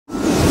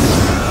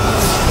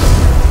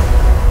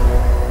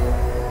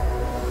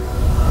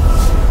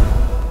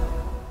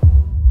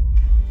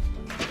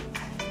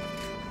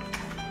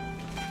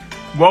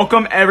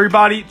Welcome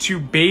everybody to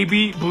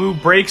Baby Blue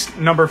Breaks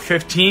number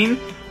 15.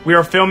 We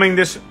are filming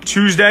this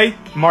Tuesday,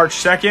 March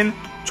 2nd,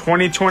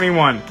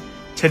 2021.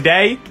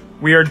 Today,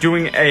 we are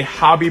doing a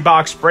hobby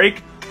box break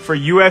for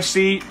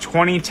UFC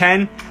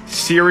 2010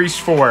 Series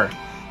 4.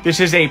 This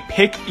is a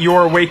pick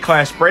your weight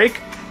class break.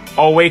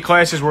 All weight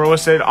classes were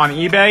listed on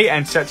eBay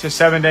and set to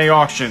 7-day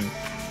auction.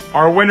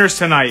 Our winners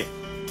tonight,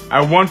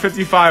 at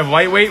 155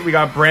 lightweight, we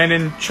got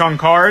Brandon Chung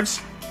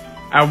Cards.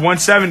 At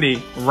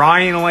 170,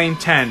 Ryan Lane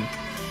 10.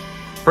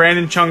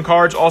 Brandon Chung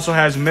Cards also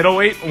has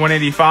middleweight,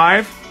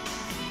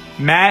 185.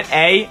 Matt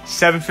A,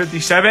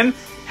 757,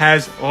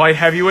 has light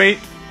heavyweight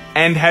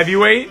and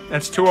heavyweight.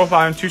 That's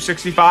 205 and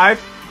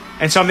 265.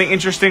 And something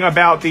interesting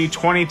about the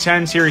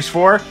 2010 Series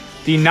 4,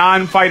 the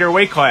non-fighter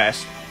weight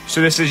class.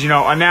 So this is,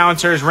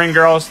 announcers, ring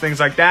girls, things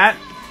like that.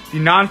 The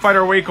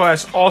non-fighter weight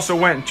class also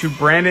went to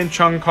Brandon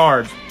Chung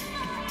Cards.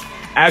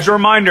 As a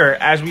reminder,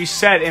 as we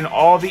said in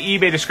all the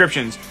eBay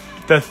descriptions,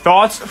 the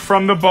Thoughts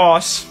from the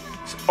Boss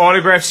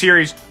autograph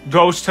series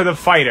goes to the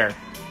fighter.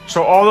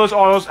 So all those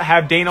autos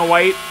have Dana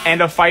White and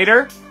a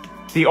fighter.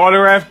 The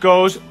autograph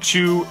goes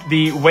to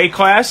the weight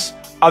class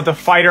of the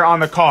fighter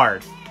on the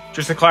card.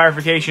 Just a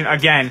clarification,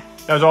 again,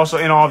 that was also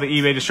in all the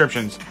eBay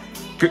descriptions.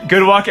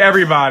 Good luck,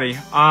 everybody.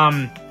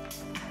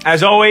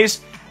 As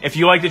always, if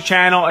you like the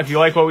channel, if you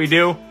like what we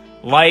do,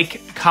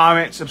 like,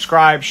 comment,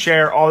 subscribe,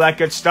 share, all that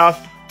good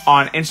stuff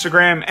on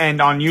Instagram and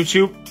on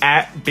YouTube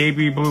at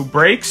Baby Blue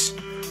Breaks.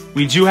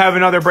 We do have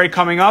another break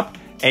coming up.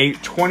 A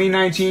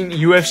 2019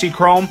 UFC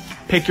Chrome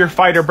Pick Your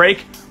Fighter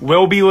break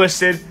will be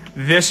listed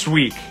this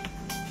week.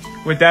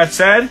 With that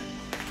said,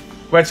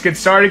 let's get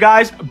started,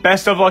 guys.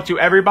 Best of luck to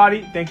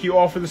everybody. Thank you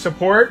all for the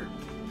support.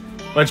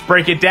 Let's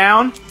break it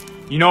down.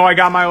 You know I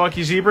got my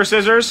lucky zebra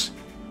scissors.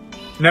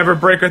 Never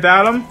break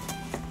without them.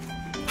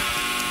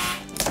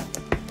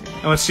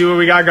 And let's see what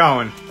we got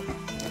going.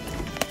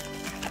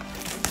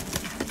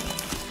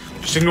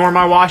 Just ignore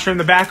my washer in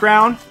the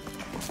background.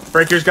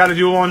 Breaker's got to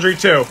do laundry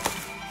too.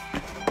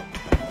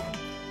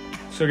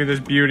 Let's look at this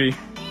beauty.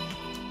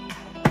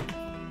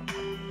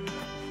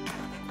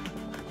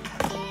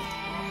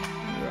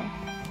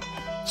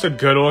 It's a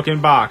good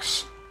looking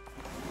box.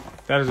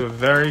 That is a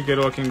very good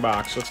looking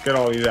box. Let's get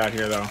all these out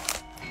here though.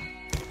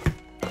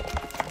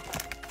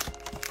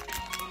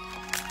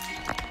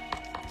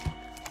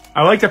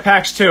 I like the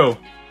packs too.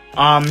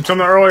 Some of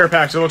the earlier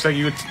packs, it looks like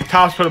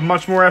Topps put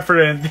much more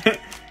effort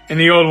in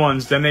the old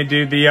ones than they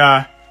do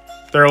their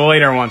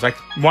later ones. I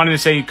wanted to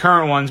say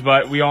current ones,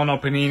 but we all know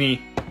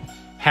Panini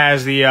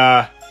has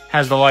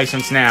the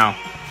license now.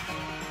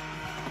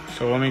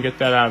 So let me get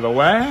that out of the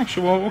way.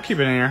 Actually, we'll keep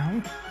it in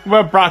here.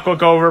 We'll let Brock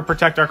look over,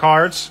 protect our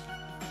cards.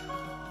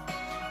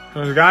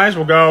 So guys,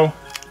 we'll go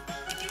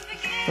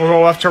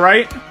left to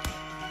right.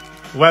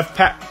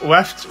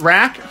 Left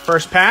rack,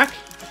 first pack.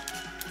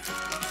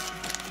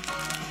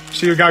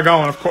 See what we got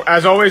going. Of course,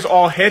 as always,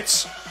 all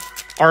hits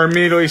are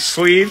immediately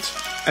sleeved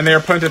and they are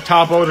put into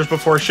top loaders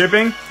before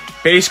shipping.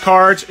 Base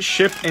cards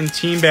shipped in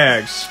team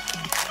bags.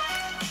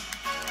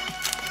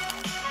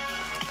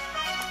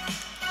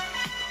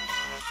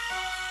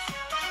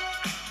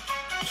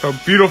 So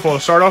beautiful. To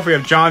start off, we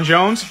have John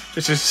Jones.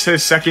 This is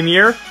his second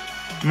year.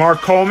 Mark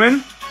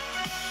Coleman.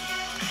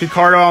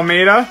 Ricardo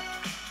Almeida.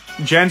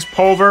 Jens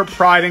Pulver,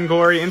 Pride and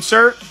Glory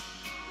insert.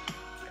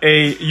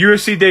 A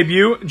UFC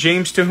debut,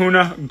 James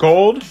Tahuna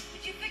Gold.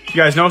 You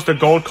guys notice the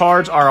gold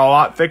cards are a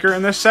lot thicker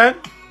in this set.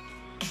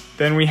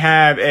 Then we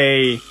have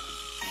a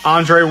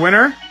Andre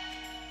Winner.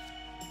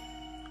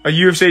 A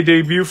UFC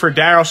debut for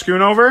Daryl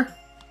Schoonover.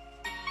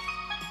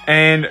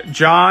 And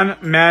John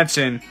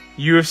Madsen,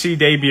 UFC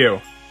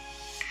debut.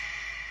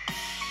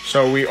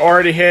 So we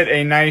already hit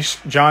a nice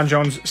John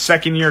Jones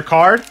second year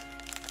card.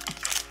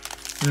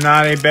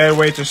 Not a bad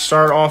way to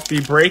start off the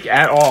break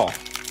at all.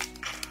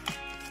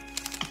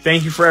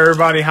 Thank you for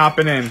everybody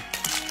hopping in.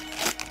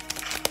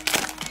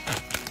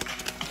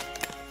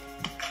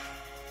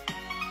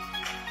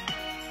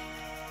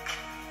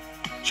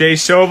 Jay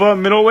Silva,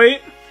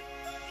 middleweight.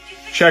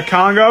 Czech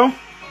Congo.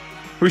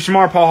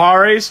 Rousimar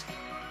Palhares.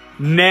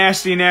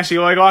 Nasty, nasty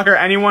leg locker.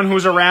 Anyone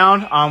who's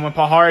around when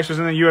Palhares was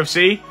in the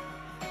UFC,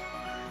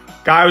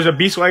 guy was a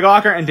beast leg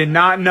locker and did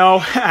not know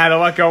how to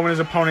let go when his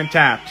opponent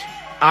tapped.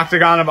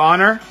 Octagon of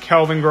Honor,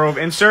 Kelvin Grove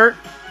insert.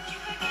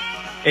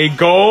 A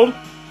gold,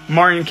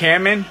 Martin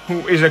Kampmann,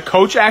 who is a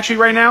coach actually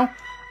right now.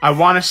 I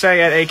want to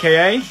say at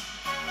AKA.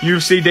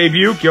 UFC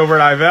debut,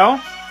 Gilbert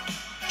Yvel.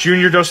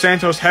 Junior Dos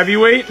Santos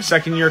heavyweight,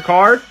 second year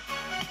card.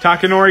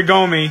 Takanori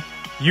Gomi,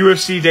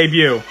 UFC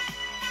debut.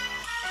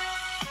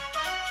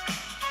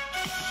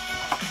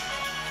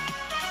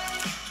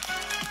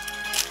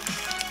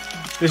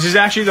 This is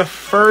actually the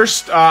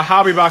first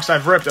hobby box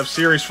I've ripped of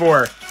Series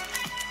 4.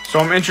 So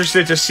I'm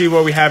interested to see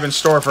what we have in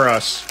store for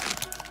us.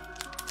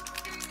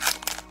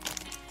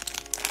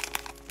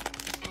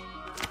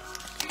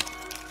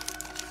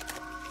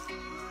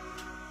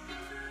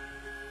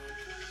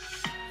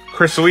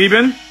 Chris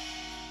Lieben,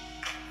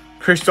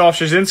 Krzysztof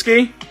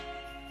Szczecinski,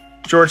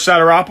 George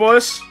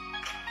Soteropoulos,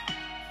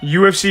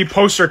 UFC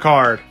poster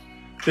card.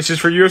 This is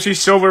for UFC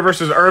Silver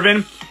versus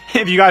Irvin.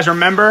 if you guys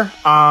remember,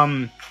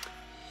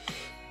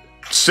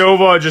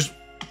 Silva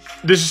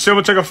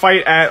took a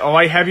fight at a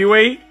light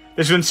heavyweight.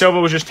 This is when Silva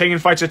was just taking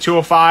fights at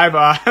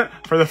 205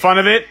 for the fun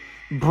of it.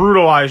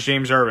 Brutalized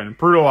James Irvin.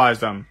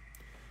 Brutalized them.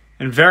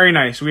 And very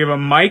nice. We have a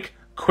Mike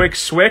Quick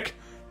Swick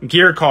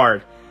gear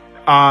card.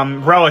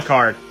 Relic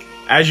card.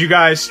 As you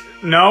guys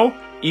know,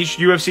 each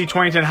UFC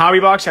 2010 hobby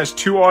box has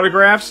 2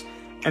 autographs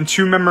and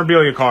 2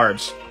 memorabilia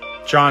cards.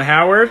 John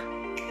Howard,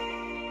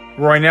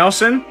 Roy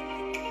Nelson,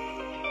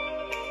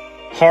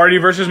 Hardy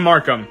versus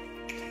Markham.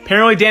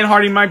 Apparently Dan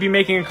Hardy might be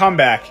making a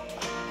comeback.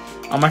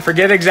 I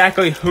forget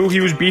exactly who he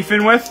was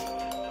beefing with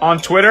on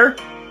Twitter.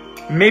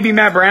 Maybe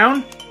Matt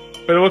Brown,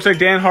 but it looks like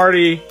Dan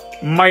Hardy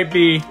might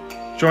be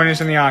joining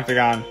us in the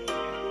octagon.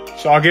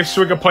 So I'll give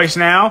Swick a place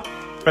now,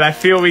 but I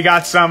feel we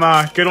got some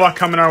good luck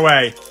coming our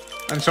way.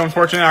 And so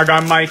unfortunately our guy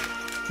Mike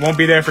won't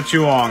be there for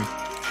too long.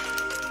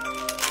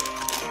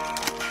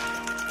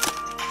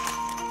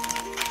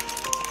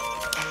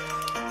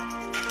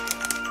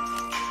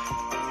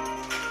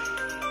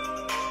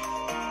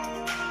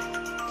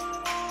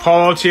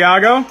 Paulo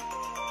Thiago,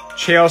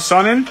 Chael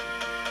Sonnen,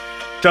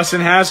 Dustin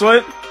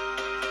Hazlitt,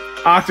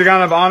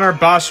 Octagon of Honor,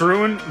 Bas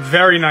Rutten,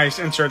 very nice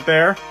insert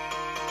there.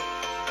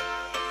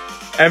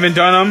 Evan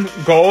Dunham,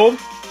 gold.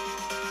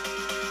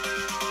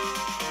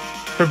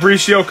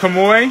 Fabricio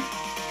Camoy,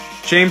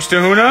 James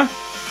Tahuna,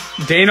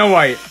 Dana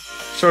White.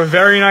 So a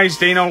very nice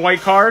Dana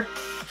White card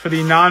for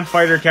the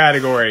non-fighter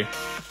category.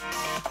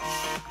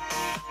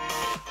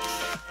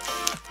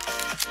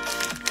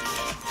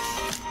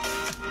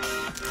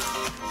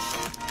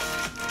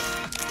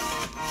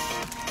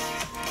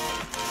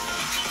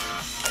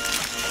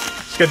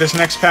 Let's get this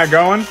next pack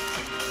going.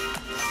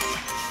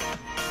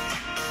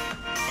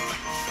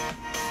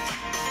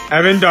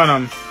 Evan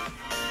Dunham,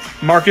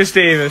 Marcus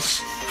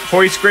Davis,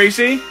 Hoist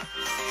Gracie,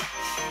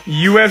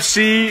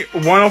 UFC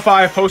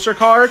 105 poster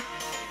card.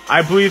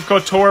 I believe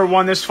Couture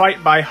won this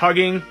fight by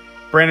hugging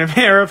Brandon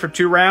Vera for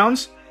 2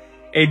 rounds.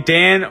 A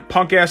Dan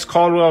Punk-ass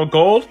Caldwell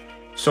gold,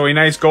 so a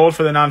nice gold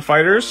for the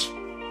non-fighters.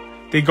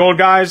 The gold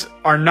guys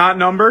are not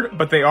numbered,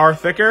 but they are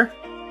thicker.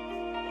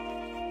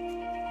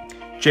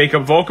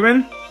 Jacob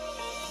Volkman,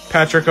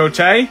 Patrick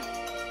O'Tay,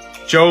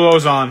 Joe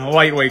Lozon,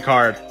 lightweight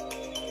card.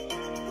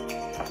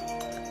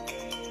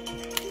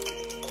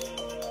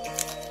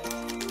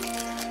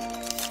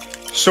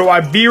 So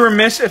I'd be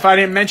remiss if I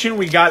didn't mention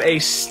we got a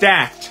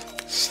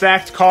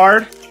stacked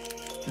card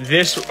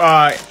this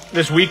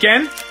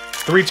weekend.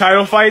 3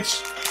 title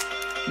fights.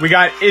 We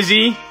got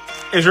Israel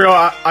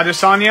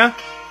Adesanya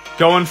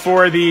going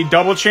for the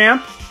double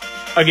champ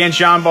against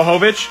Jan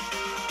Blachowicz.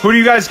 Who do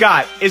you guys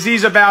got?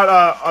 Izzy's about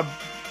a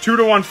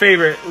 2-1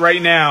 favorite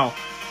right now,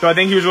 so I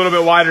think he was a little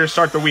bit wider to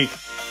start the week.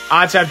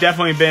 Odds have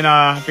definitely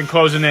been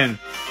closing in.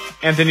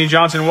 Anthony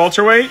Johnson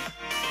welterweight,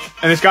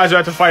 and this guy's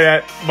about to fight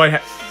at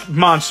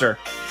monster.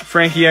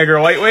 Frankie Edgar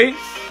lightweight,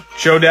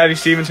 Joe Daddy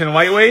Stevenson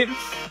lightweight,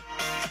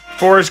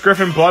 Forrest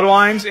Griffin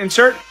Bloodlines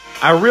insert.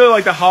 I really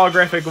like the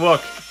holographic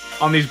look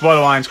on these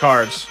Bloodlines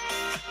cards.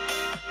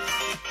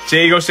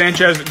 Diego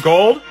Sanchez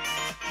gold,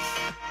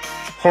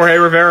 Jorge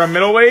Rivera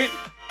middleweight,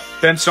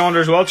 Ben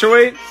Saunders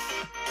welterweight,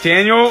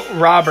 Daniel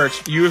Roberts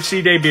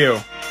UFC debut.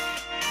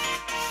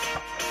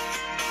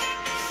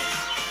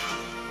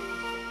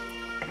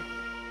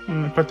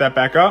 Put that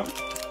back up.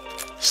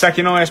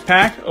 Second to last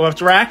pack,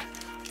 left rack.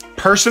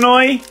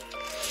 Personally,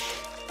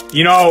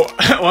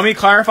 let me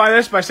clarify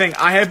this by saying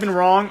I have been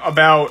wrong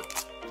about,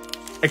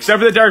 except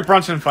for the Derek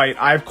Brunson fight,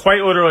 I've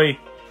quite literally,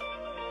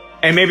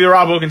 and maybe the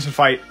Rob Wilkinson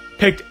fight,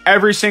 picked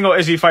every single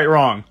Izzy fight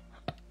wrong.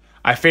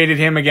 I faded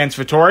him against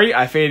Vettori.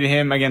 I faded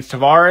him against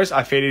Tavares.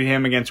 I faded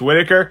him against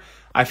Whitaker.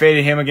 I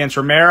faded him against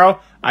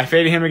Romero. I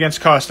faded him against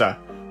Costa.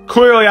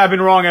 Clearly, I've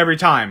been wrong every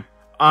time.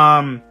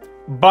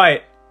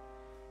 But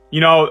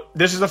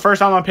this is the first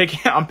time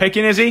I'm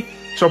picking Izzy,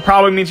 so it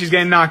probably means he's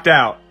getting knocked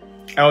out.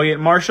 Elliot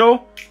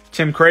Marshall,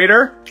 Tim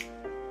Crater.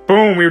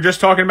 Boom, we were just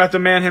talking about the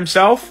man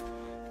himself.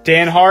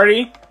 Dan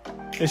Hardy.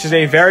 This is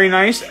a very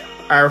nice,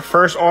 our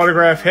first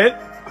autograph hit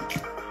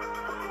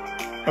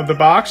of the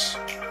box.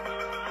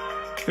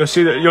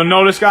 You'll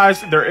notice,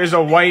 guys, there is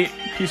a white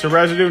piece of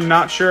residue.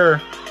 Not sure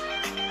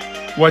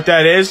what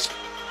that is,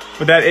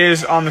 but that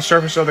is on the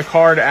surface of the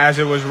card as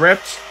it was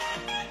ripped.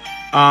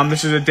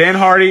 This is a Dan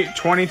Hardy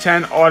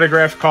 2010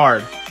 autographed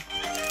card.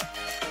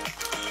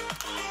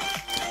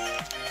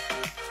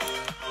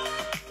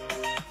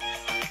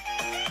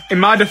 In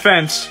my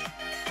defense,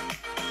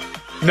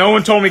 no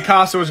one told me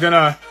Costa was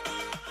gonna,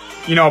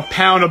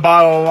 pound a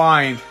bottle of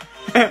wine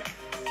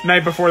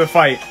night before the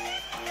fight.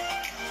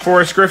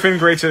 Forrest Griffin,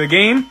 greats of the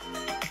game.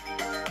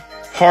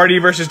 Hardy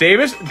versus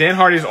Davis. Dan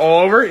Hardy's all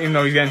over, even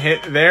though he's getting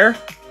hit there.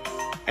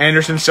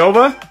 Anderson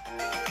Silva.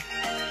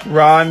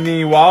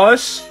 Rodney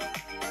Wallace.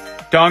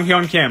 Dong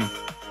Hyun Kim.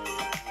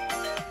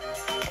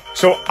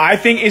 So I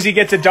think Izzy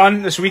gets it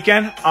done this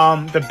weekend.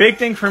 The big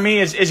thing for me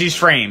is Izzy's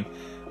frame.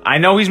 I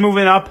know he's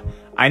moving up.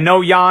 I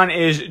know Jan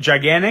is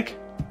gigantic.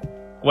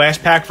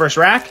 Last pack, first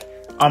rack.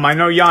 I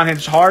know Jan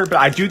hits hard, but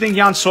I do think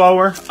Jan's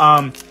slower.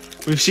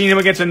 We've seen him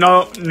against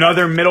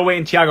another middleweight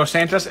in Thiago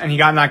Santos, and he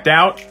got knocked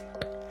out.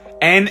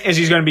 And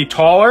Izzy's going to be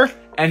taller,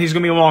 and he's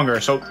going to be longer.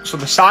 So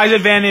the size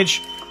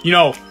advantage,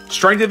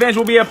 strength advantage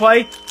will be at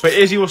play, but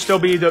Izzy will still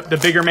be the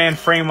bigger man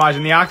frame-wise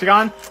in the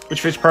octagon,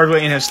 which fits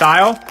perfectly in his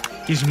style.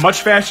 He's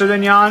much faster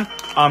than Jan.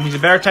 He's a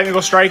better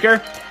technical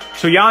striker.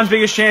 So Jan's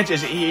biggest chance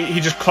is he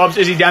just clubs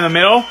Izzy down the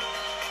middle.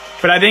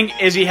 But I think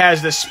Izzy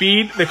has the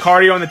speed, the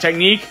cardio, and the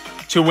technique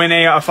to win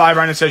a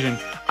 5-round decision.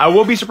 I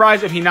will be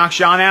surprised if he knocks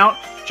Jan out,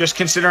 just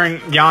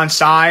considering Jan's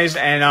size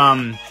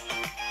and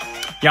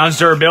Jan's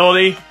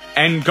durability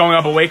and going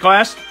up a weight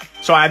class.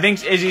 So I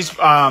think Izzy's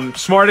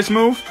smartest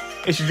move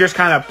is to just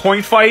kind of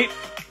point fight.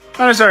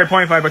 Not necessarily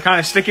point fight, but kind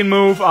of stick and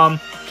move,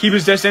 keep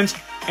his distance,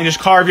 and just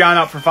carve Jan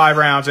up for 5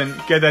 rounds and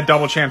get that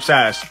double champ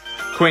status.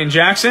 Quentin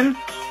Jackson,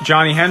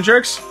 Johnny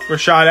Hendricks,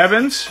 Rashad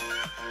Evans.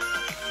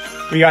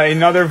 We got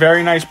another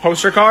very nice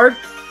poster card.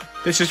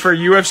 This is for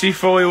UFC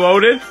Fully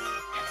Loaded.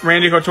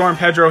 Randy Couture and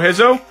Pedro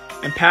Hizzo,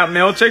 and Pat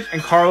Miletich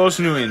and Carlos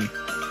Newton.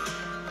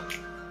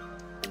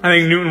 I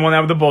think Newton won that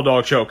with the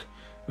Bulldog choke.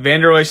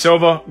 Vanderlei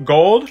Silva,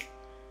 gold.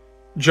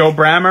 Joe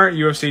Brammer,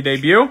 UFC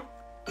debut.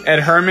 Ed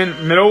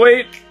Herman,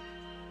 middleweight.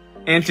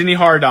 Anthony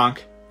Hardonk,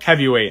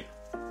 heavyweight.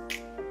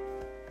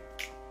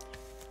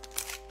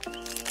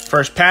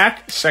 First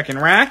pack, second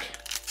rack.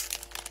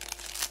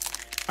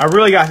 I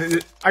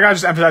gotta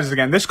just emphasize this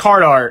again. This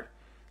card art,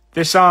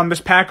 this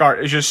pack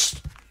art is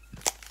just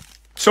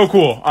so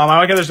cool. I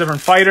like how there's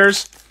different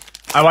fighters.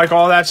 I like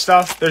all that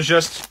stuff. There's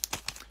just,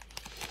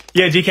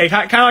 DK,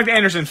 kind of like the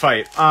Anderson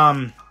fight.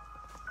 I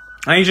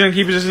think he's gonna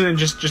keep his distance and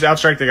just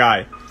outstrike the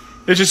guy.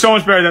 This is so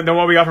much better than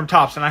what we got from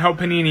Topps, and I hope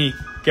Panini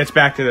gets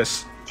back to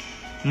this.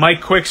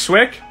 Mike Quick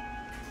Swick,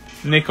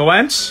 Nick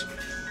Lentz,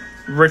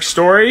 Rick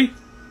Story,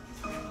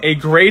 a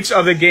Greats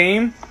of the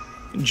Game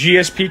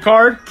GSP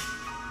card.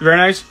 Very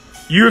nice.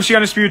 UFC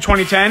Undisputed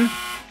 2010.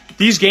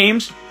 These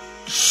games,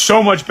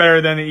 so much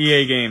better than the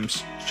EA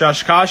games.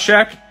 Josh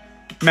Koscheck,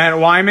 Matt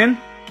Wyman,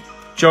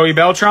 Joey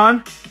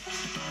Beltran,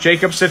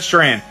 Jacob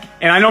Sitstrand.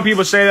 And I know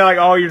people say that, like,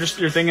 oh, you're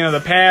thinking of the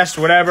past,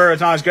 whatever,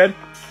 it's not as good.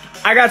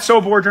 I got so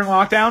bored during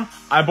lockdown.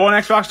 I bought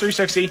an Xbox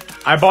 360.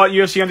 I bought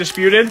UFC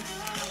Undisputed.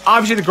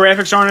 Obviously, the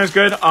graphics aren't as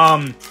good.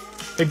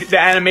 The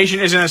animation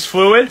isn't as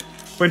fluid.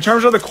 But in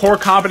terms of the core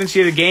competency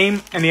of the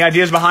game and the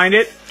ideas behind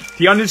it,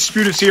 the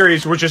Undisputed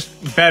series were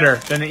just better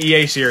than the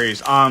EA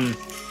series.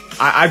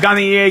 I've gotten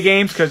the EA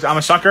games because I'm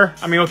a sucker.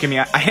 I mean, look at me.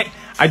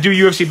 I do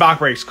UFC box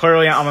breaks.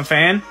 Clearly, I'm a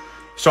fan.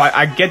 So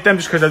I get them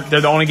just because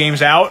they're the only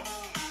games out.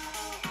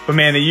 But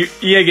man, the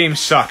EA games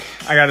suck,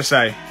 I gotta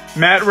say.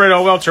 Matt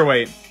Riddle,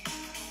 welterweight.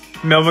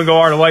 Melvin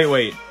Guillard,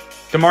 lightweight.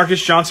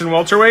 DeMarcus Johnson,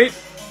 welterweight.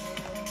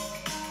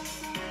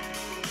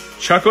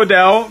 Chuck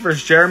Liddell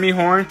versus Jeremy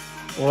Horn,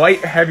 light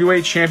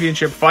heavyweight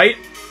championship fight.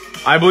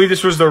 I believe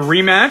this was the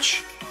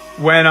rematch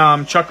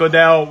when Chuck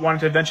Liddell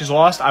wanted to avenge his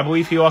loss. I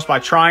believe he lost by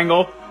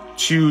triangle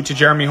to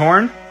Jeremy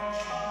Horn.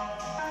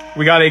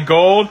 We got a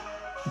gold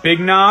Big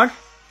Nog,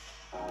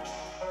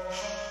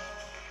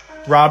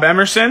 Rob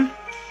Emerson,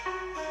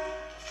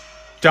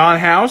 Don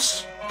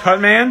House,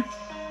 Cutman,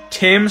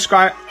 Tim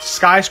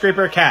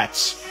Skyscraper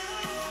Cats.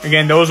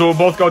 Again, those will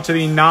both go to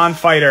the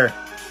non-fighter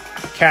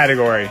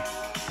category.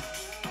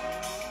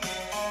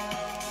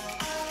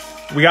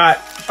 We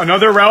got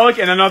another relic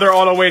and another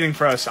auto waiting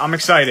for us. I'm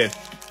excited.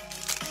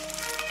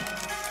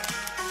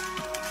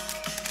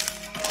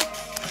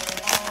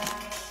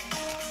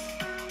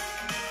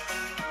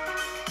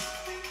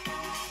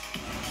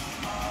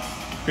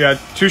 We got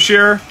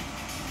Tushir,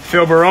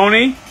 Phil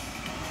Baroni,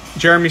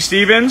 Jeremy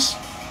Stevens,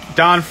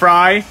 Don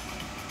Fry,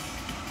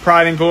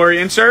 Pride and Glory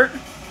insert.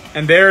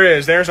 And there it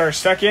is. There's our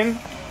second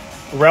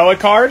relic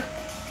card.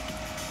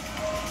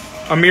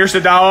 Amir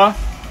Sadala,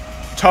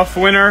 tough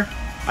winner.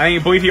 I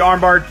believe he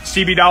armbarred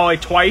CB Dalley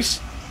twice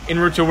en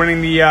route to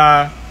winning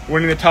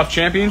the tough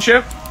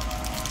championship.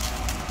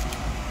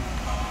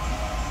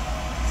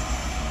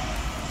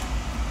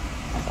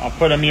 I'll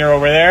put Amir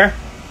over there.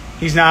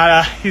 He's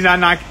not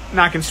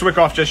knocking Swick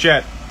off just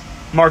yet.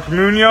 Mark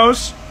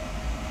Munoz,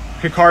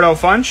 Ricardo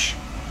Funch,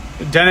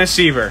 Dennis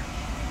Seaver.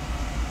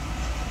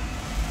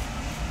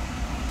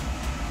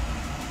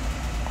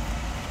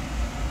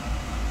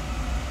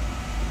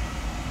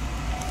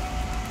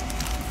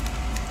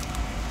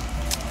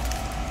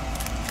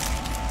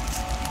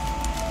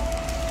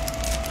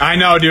 I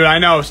know, dude, I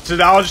know.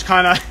 Sadal just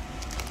kind of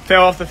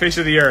fell off the face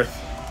of the earth.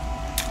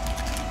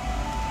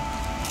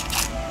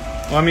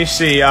 Let me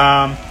see.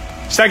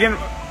 Second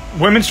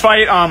women's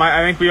fight.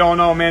 I think we all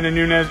know Amanda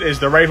Nunes is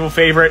the rightful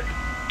favorite.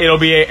 It'll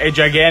be a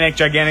gigantic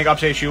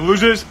upset if she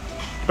loses.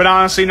 But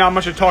honestly, not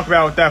much to talk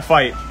about with that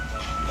fight.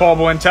 Paul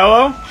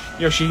Buentello,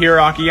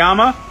 Yoshihiro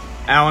Akiyama,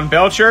 Alan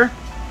Belcher,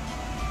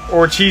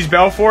 Ortiz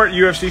Belfort,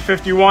 UFC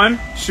 51,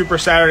 Super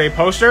Saturday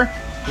poster.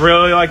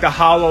 Really like the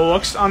hollow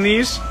looks on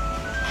these.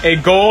 A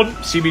gold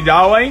CB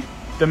Dalley,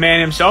 the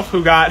man himself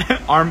who got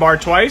armbar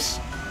twice.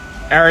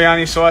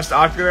 Ariane Celeste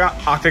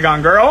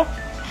Octagon Girl.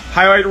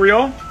 Highlight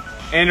reel,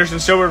 Anderson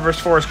Silva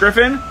versus Forrest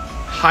Griffin.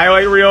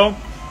 Highlight reel,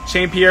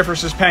 St. Pierre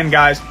versus Penn,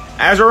 guys.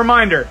 As a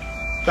reminder,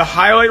 the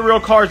highlight reel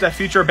cards that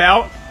feature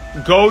bout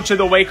go to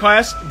the weight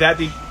class that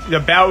the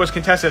bout was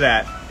contested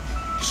at.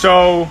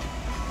 So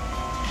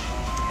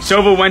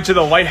Silva went to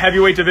the light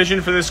heavyweight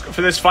division for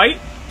this fight.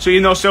 So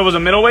even though Silva's a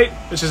middleweight,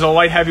 this is a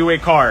light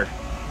heavyweight card.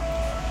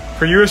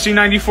 For UFC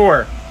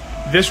 94,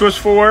 this was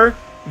for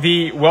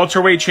the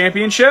welterweight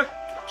championship.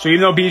 So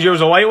even though BJ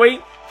was a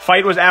lightweight,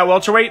 fight was at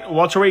welterweight.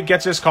 Welterweight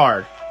gets this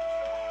card.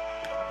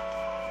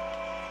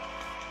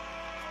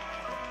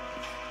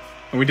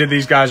 And we did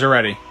these guys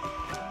already.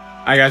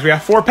 All right, guys, we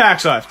got 4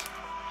 packs left.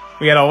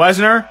 We got a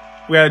Lesnar,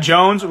 we got a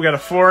Jones, we got a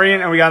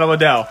Florian, and we got a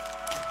Liddell.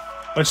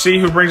 Let's see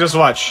who brings us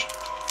luck.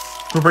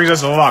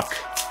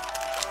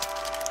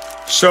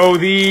 So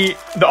the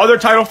other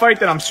title fight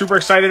that I'm super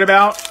excited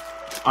about,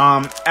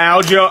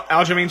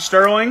 Aljamain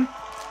Sterling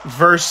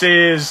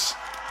versus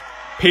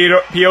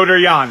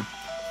Petr Yan.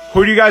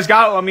 Who do you guys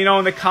got? Let me know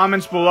in the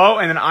comments below,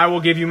 and then I will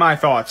give you my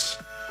thoughts.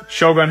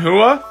 Shogun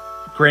Hua,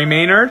 Gray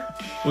Maynard,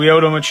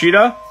 Lyoto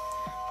Machida,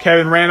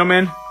 Kevin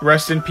Randleman,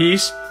 rest in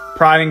peace,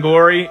 Pride and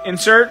Glory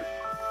insert,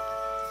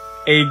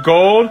 a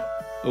gold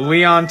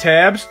Leon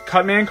Tabs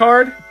Cutman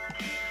card.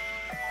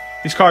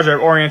 These cards are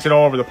oriented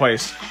all over the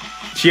place.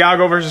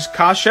 Thiago versus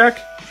Koscheck,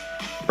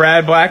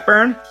 Brad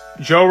Blackburn,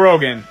 Joe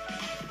Rogan.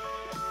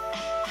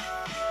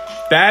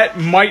 That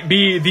might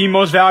be the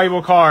most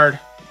valuable card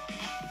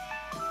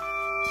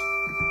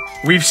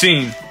we've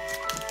seen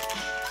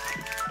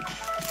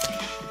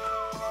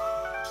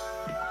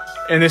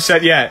in this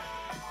set yet.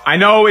 I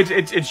know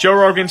it's Joe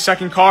Rogan's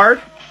second card,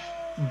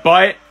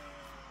 but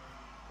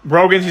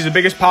he's the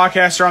biggest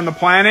podcaster on the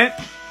planet.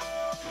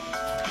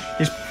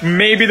 He's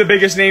maybe the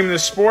biggest name in the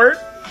sport.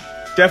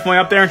 Definitely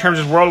up there in terms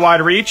of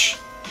worldwide reach.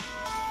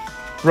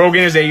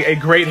 Rogan is a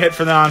great hit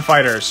for the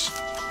non-fighters.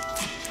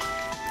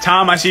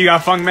 Tom, I see you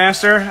got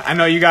Funkmaster. I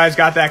know you guys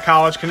got that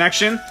college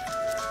connection.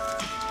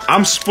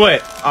 I'm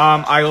split.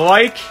 I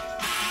like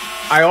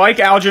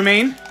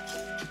Aljamain.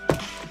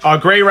 A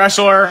great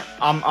wrestler.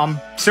 I'm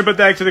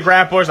sympathetic to the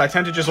grapplers. I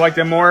tend to just like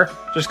them more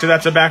just because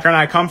that's the background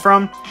I come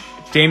from.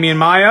 Damian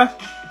Maia,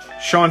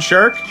 Sean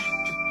Shirk,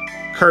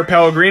 Kurt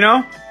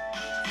Pellegrino,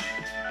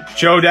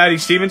 Joe Daddy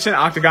Stevenson,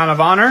 Octagon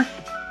of Honor,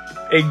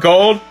 a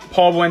gold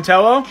Paul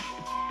Buentello,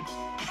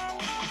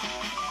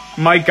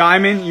 Mike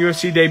Guyman,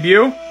 UFC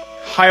debut,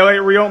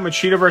 highlight reel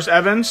Machida vs.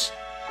 Evans,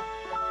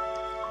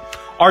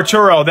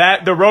 Arturo.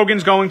 The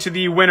Rogan's going to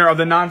the winner of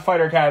the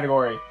non-fighter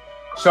category.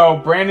 So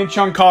Brandon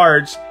Chung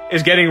Cards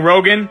is getting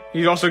Rogan.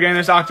 He's also getting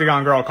this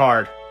Octagon Girl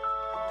card.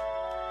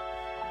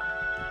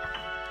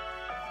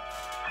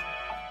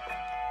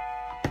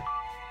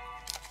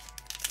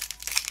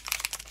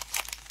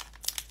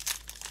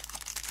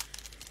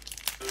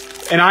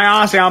 And I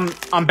honestly,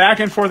 I'm back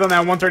and forth on that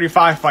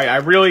 135 fight. I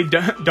really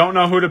don't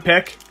know who to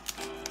pick.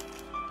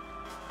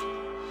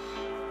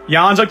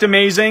 Jan's looked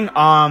amazing.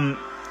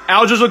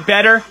 Aljo's looked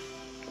better,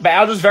 but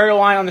Aljo's very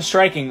reliant on the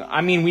striking.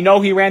 I mean, we know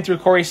he ran through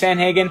Corey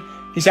Sandhagen.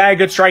 He's had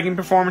good striking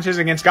performances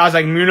against guys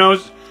like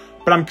Munoz,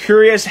 but I'm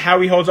curious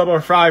how he holds up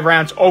over 5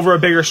 rounds over a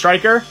bigger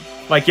striker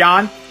like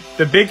Jan.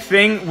 The big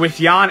thing with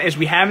Jan is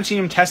we haven't seen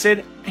him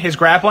tested his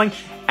grappling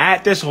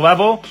at this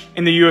level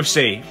in the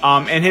UFC.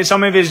 And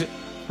some of his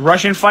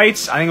Russian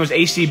fights, I think it was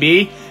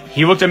ACB,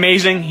 he looked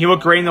amazing. He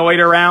looked great in the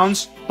later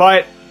rounds,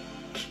 but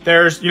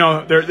there's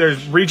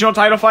regional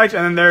title fights,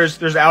 and then there's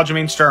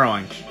Aljamain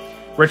Sterling.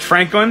 Rich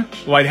Franklin,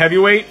 light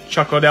heavyweight.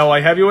 Chuck Liddell,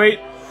 light heavyweight.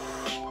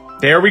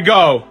 There we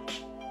go.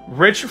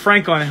 Rich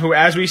Franklin, who,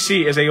 as we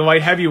see, is a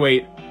light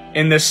heavyweight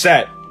in this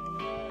set.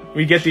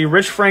 We get the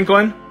Rich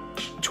Franklin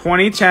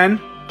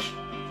 2010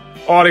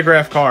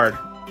 autograph card.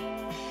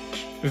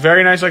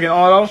 Very nice looking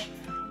auto.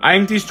 I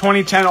think these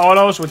 2010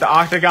 autos with the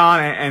octagon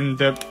and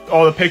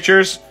all the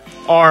pictures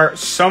are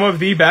some of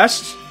the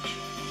best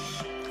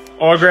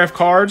autograph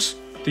cards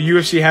the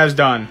UFC has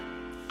done.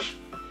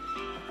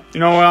 You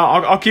know what?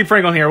 I'll keep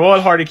Franklin here. We'll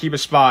let Hardy keep a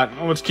spot.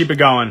 Let's keep it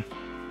going.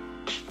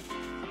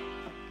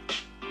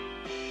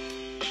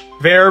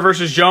 Vera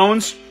versus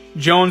Jones.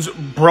 Jones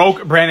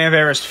broke Brandon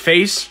Vera's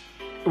face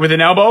with an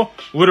elbow.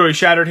 Literally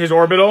shattered his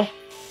orbital.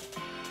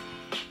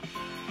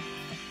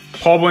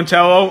 Paul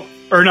Buentello.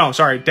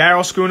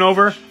 Daryl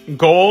Schoonover.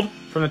 Gold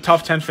from the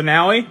Tough 10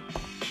 finale.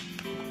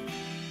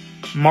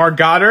 Mark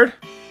Goddard.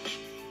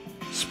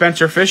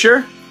 Spencer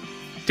Fisher.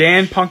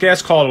 Dan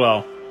Punk-Ass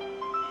Caldwell.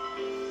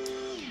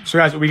 So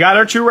guys, we got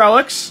our 2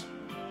 relics.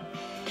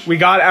 We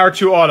got our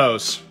 2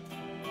 autos.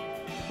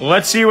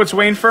 Let's see what's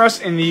waiting for us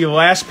in the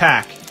last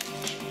pack.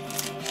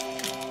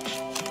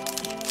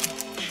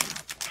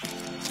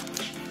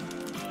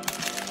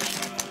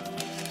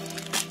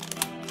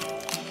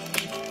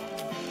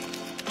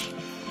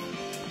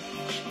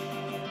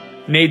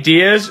 Nate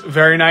Diaz,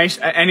 very nice.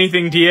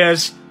 Anything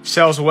Diaz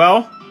sells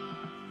well.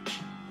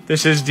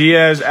 This is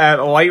Diaz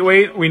at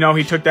lightweight. We know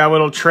he took that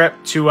little trip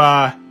to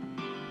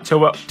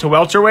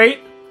welterweight,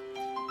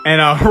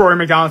 and Rory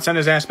McDonald sent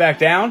his ass back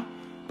down.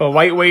 But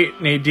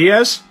lightweight, Nate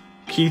Diaz,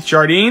 Keith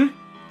Jardine,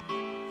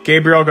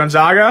 Gabriel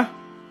Gonzaga,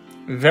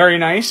 very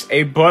nice.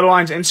 A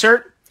Bloodlines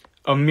insert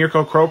of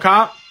Mirko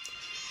Krokop.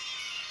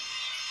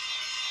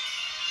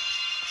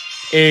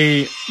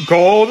 a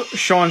gold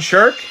Sean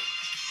Shirk.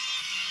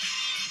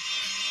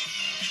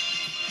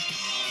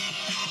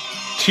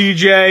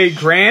 TJ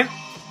Grant,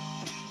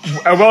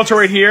 a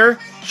welterweight here,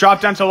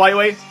 dropped down to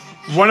lightweight.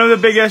 One of the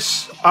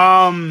biggest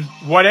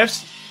what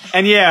ifs.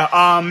 And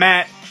yeah,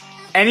 Matt,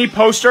 any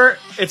poster,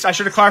 I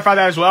should have clarified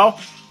that as well,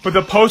 but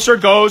the poster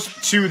goes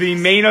to the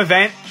main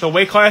event, the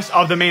weight class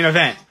of the main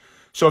event.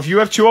 So if you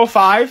have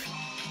 205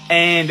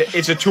 and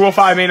it's a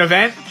 205 main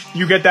event,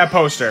 you get that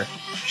poster.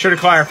 Should have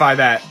clarified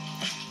that.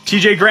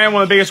 TJ Grant,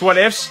 one of the biggest what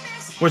ifs,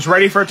 was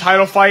ready for a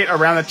title fight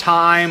around the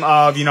time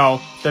of,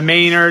 the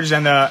Maynards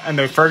and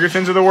the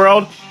Fergusons of the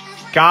world.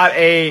 Got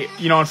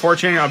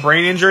unfortunately, a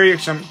brain injury,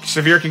 some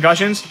severe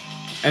concussions,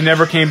 and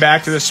never came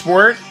back to the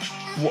sport.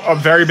 A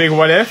very big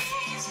what if.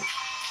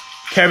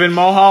 Kevin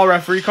Mulhall,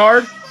 referee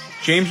card.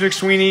 James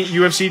McSweeney,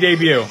 UFC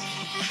debut.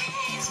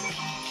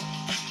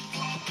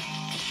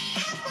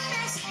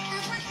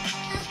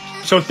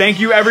 So thank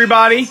you,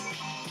 everybody,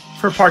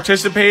 for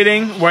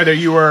participating, whether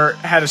you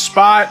had a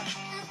spot,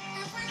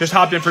 just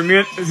hopped in for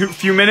a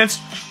few minutes,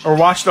 or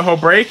watched the whole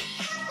break.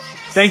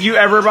 Thank you,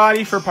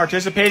 everybody, for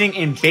participating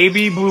in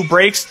Baby Blue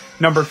Breaks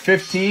number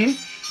 15.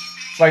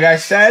 Like I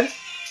said,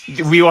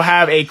 we will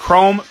have a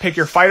Chrome Pick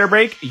Your Fighter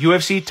break,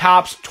 UFC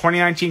Topps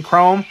 2019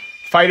 Chrome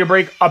Fighter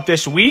break up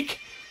this week.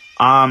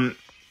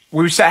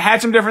 We've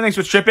had some different things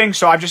with shipping,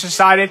 so I've just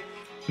decided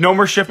no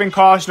more shipping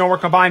costs, no more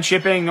combined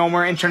shipping, no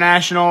more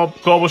international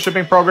global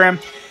shipping program.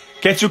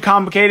 Gets too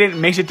complicated,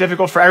 makes it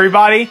difficult for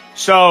everybody.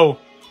 So,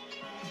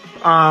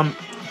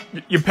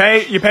 you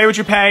pay what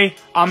you pay.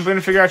 I'm going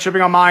to figure out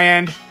shipping on my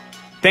end.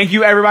 Thank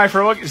you, everybody,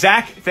 for looking.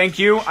 Zach, thank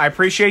you. I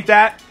appreciate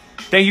that.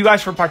 Thank you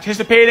guys for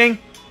participating.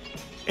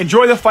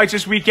 Enjoy the fights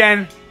this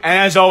weekend. And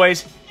as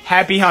always,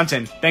 happy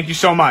hunting. Thank you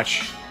so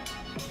much.